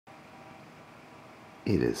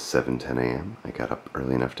It is 7:10 a.m. I got up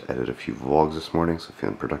early enough to edit a few vlogs this morning, so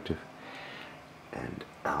feeling productive. And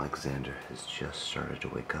Alexander has just started to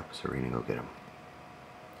wake up, so we're gonna go get him.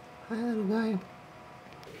 Hi, little guy.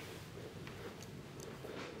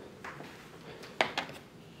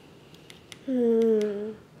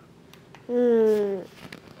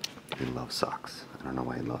 He loves socks. I don't know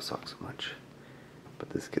why he loves socks so much, but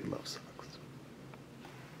this kid loves socks.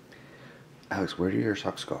 Alex, where do your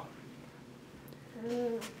socks go?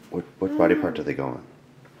 What body part do they go on?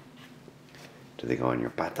 Do they go on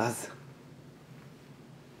your patas?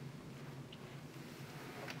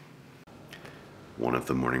 One of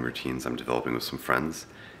the morning routines I'm developing with some friends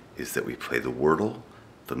is that we play the Wordle,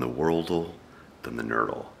 then the Worldle, then the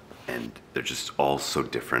Nerdle. And they're just all so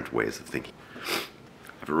different ways of thinking.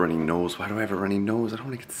 I have a runny nose. Why do I have a runny nose? I don't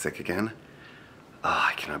want to get sick again.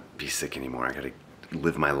 I cannot be sick anymore. I gotta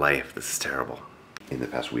live my life. This is terrible. In the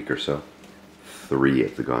past week or so, 3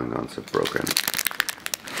 of the gong-gongs have broken,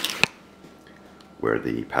 where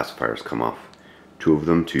the pacifiers come off. 2 of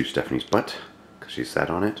them to Stephanie's butt, because she sat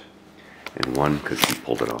on it, and 1 because he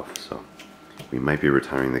pulled it off. So we might be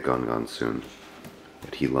retiring the gong-gongs soon,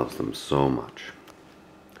 but he loves them so much.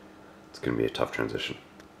 It's going to be a tough transition.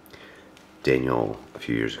 Daniel, a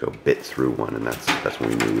few years ago, bit through one, and that's when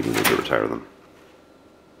we knew we needed to retire them.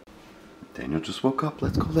 Daniel just woke up.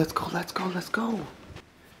 Let's go, let's go, let's go, let's go.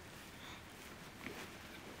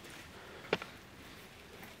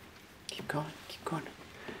 Keep going, keep going.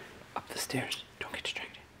 Up the stairs. Don't get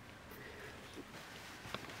distracted.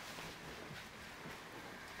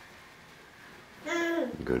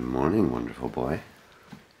 Good morning, wonderful boy.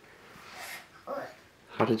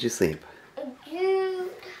 How did you sleep?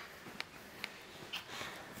 Good.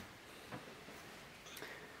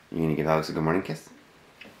 You gonna give Alex a good morning kiss?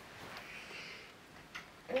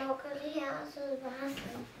 No, because he has his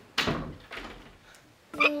bathroom.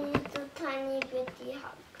 He needs a tiny bitty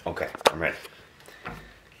hug. Okay, I'm ready.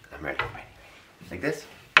 I'm ready. Like this?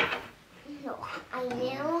 No, a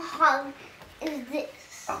little hug is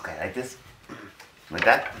this. Okay, like this? Like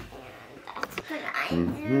that? That's good. I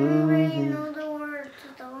didn't really know the words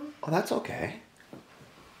though. Oh, that's okay.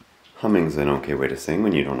 Humming's an okay way to sing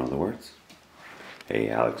when you don't know the words. Hey,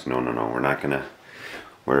 Alex, no, we're not gonna...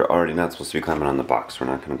 We're already not supposed to be climbing on the box. We're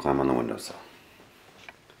not gonna climb on the windowsill.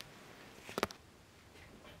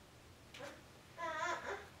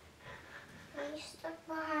 He's stuck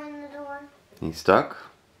behind the door. He's stuck?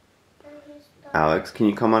 He's stuck. Alex, can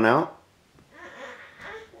you come on out?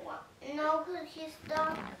 No, because he's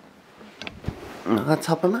stuck. Let's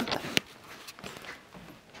help him out then.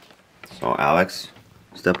 So, Alex,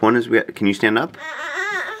 step 1 is can you stand up?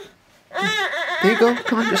 There you go.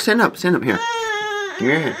 Come on, just stand up. Stand up here. Give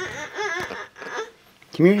me your hand.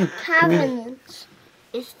 Give me your hand. Cabinets.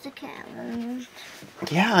 It's the cabinet.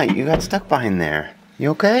 Yeah, you got stuck behind there. You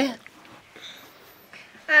okay?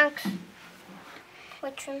 Alex.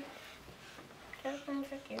 Which one? That one's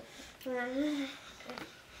right here.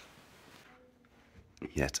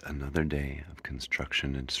 Yet another day of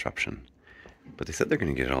construction and disruption. But they said they're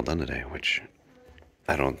going to get it all done today, which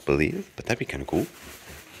I don't believe, but that'd be kind of cool.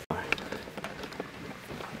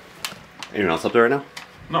 Anyone else up there right now?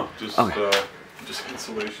 No, just okay. Just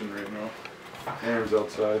insulation right now. Aaron's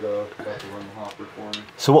outside, about to run the hopper for me.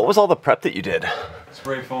 So what was all the prep that you did?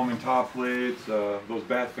 Spray foaming top plates, those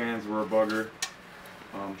bath fans were a bugger.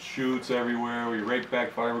 Chutes everywhere, we raked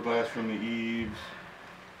back fiberglass from the eaves.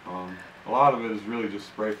 A lot of it is really just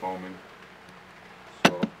spray foaming.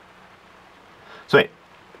 So wait,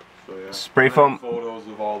 So yeah, spray I have foam... photos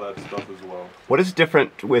of all that stuff as well. What is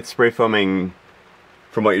different with spray foaming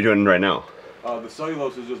from what you're doing right now? The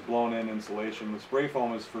cellulose is just blown in insulation. The spray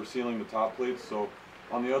foam is for sealing the top plates. So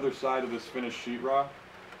on the other side of this finished sheetrock,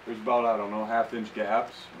 there's about, I don't know, 1/2 inch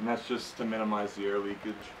gaps, and that's just to minimize the air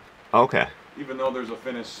leakage. Okay. Even though there's a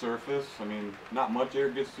finished surface, I mean, not much air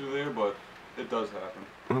gets through there, but it does happen.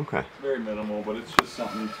 Okay. It's very minimal, but it's just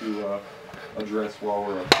something to address while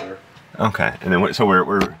we're up there. Okay, and then so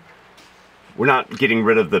we're not getting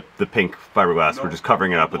rid of the pink fiberglass. Nope. We're just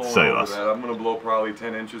covering it up with the Blowing over cellulose. that. I'm gonna blow probably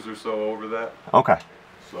 10 inches or so over that. Okay.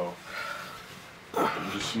 So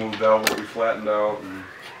we just smoothed out what we flattened out, and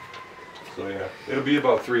so yeah, it'll be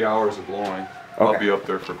about 3 hours of blowing. Okay. I'll be up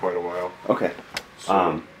there for quite a while. Okay.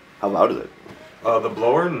 So, how loud is it? the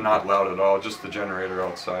blower, not loud at all, just the generator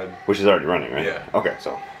outside. Which is already running, right? Yeah. Okay,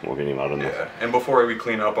 so we'll get any loud on this. Yeah, and before we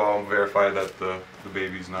clean up, I'll verify that the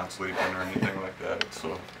baby's not sleeping or anything like that.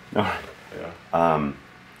 So All right. yeah.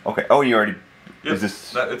 Okay. Oh, you already. Yep, Is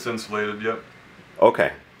this? it's insulated. Yep.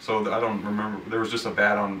 Okay. So I don't remember. There was just a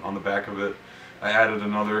bat on the back of it. I added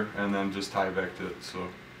another and then just tie backed it. So.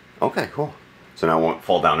 Okay. Cool. So now it won't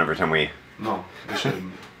fall down every time we... No, it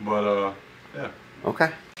shouldn't. But, yeah. Okay.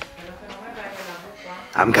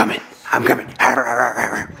 I'm coming. I'm coming. You know,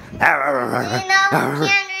 candy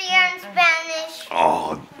in Spanish.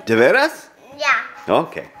 Oh, de veras? Yeah.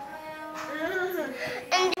 Okay.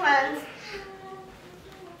 And ones.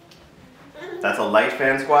 That's a light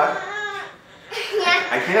fan squat? Yeah.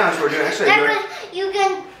 I can't. So we're doing actually. You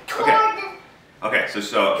can toward Okay. Okay.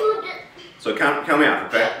 So count me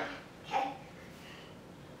off. Okay. Okay.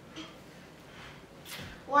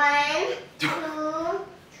 1, 2,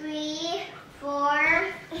 3, 4,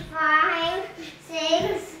 5,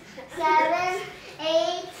 6, 7,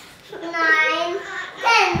 8, 9, 10.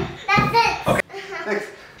 That's it. Okay. 6,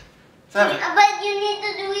 7. But you need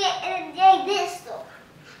to do it like this though.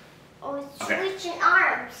 Or switching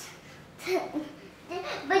arms.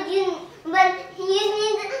 But you need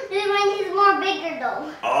to do it when he's more bigger though.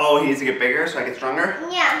 Oh, he needs to get bigger so I get stronger.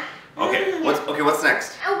 Yeah. Okay. What's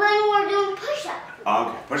next? And when we're doing push-ups.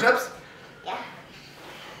 Okay. Push-ups. Yeah.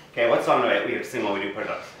 Okay. What song do we sing while we do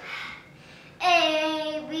push-ups?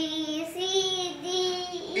 A B C D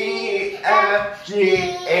E F G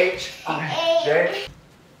H I J.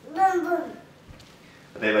 Boom boom.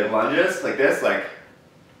 Are they like lunges, like this, like?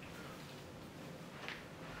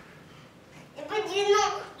 But you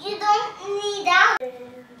don't need that.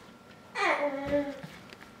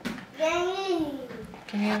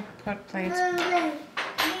 Can you put plates on the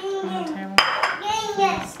table?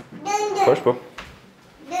 Push, bro.